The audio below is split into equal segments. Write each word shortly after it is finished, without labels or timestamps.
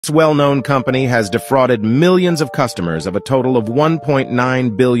This well-known company has defrauded millions of customers of a total of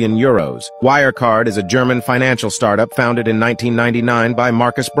 1.9 billion euros. Wirecard is a German financial startup founded in 1999 by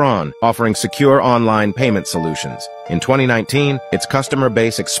Markus Braun, offering secure online payment solutions. In 2019, its customer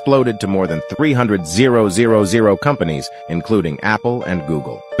base exploded to more than 300,000 companies, including Apple and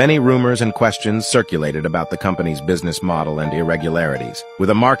Google. Many rumors and questions circulated about the company's business model and irregularities.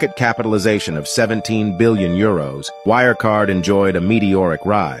 With a market capitalization of 17 billion euros, Wirecard enjoyed a meteoric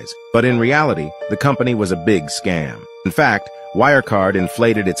rise. But in reality, the company was a big scam. In fact, Wirecard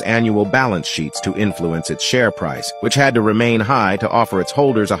inflated its annual balance sheets to influence its share price, which had to remain high to offer its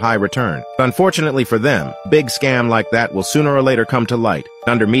holders a high return. Unfortunately for them, big scam like that will sooner or later come to light.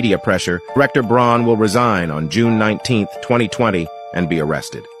 Under media pressure, Director Braun will resign on June 19, 2020, and be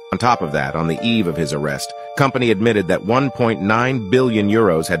arrested. On top of that, on the eve of his arrest, company admitted that 1.9 billion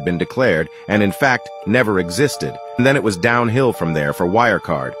euros had been declared and in fact never existed. And then it was downhill from there for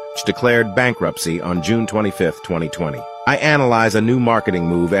Wirecard, which declared bankruptcy on June 25, 2020. I analyze a new marketing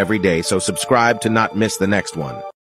move every day, so subscribe to not miss the next one.